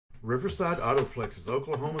Riverside Autoplex is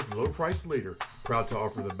Oklahoma's low-price leader, proud to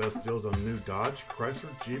offer the best deals on new Dodge, Chrysler,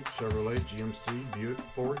 Jeep, Chevrolet, GMC, Buick,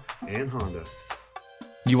 Ford, and Honda.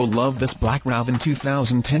 You will love this black Raven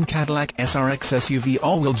 2010 Cadillac SRX SUV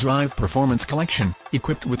all-wheel drive performance collection,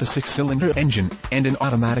 equipped with a 6-cylinder engine and an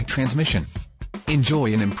automatic transmission.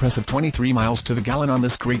 Enjoy an impressive 23 miles to the gallon on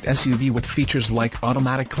this great SUV with features like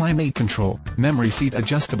automatic climate control, memory seat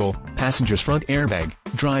adjustable, passenger's front airbag,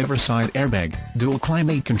 driver's side airbag, dual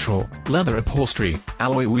climate control, leather upholstery,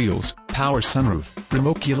 alloy wheels, power sunroof,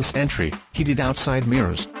 remote keyless entry, heated outside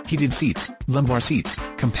mirrors, heated seats, lumbar seats,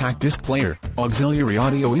 compact disc player, auxiliary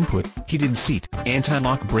audio input, heated seat,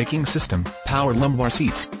 anti-lock braking system, power lumbar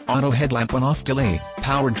seats, auto headlamp on-off delay,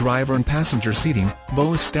 power driver and passenger seating,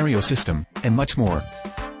 Bose stereo system, and much more.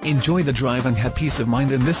 Enjoy the drive and have peace of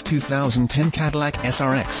mind in this 2010 Cadillac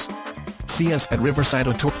SRX. See us at Riverside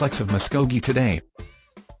Autoplex of Muskogee today.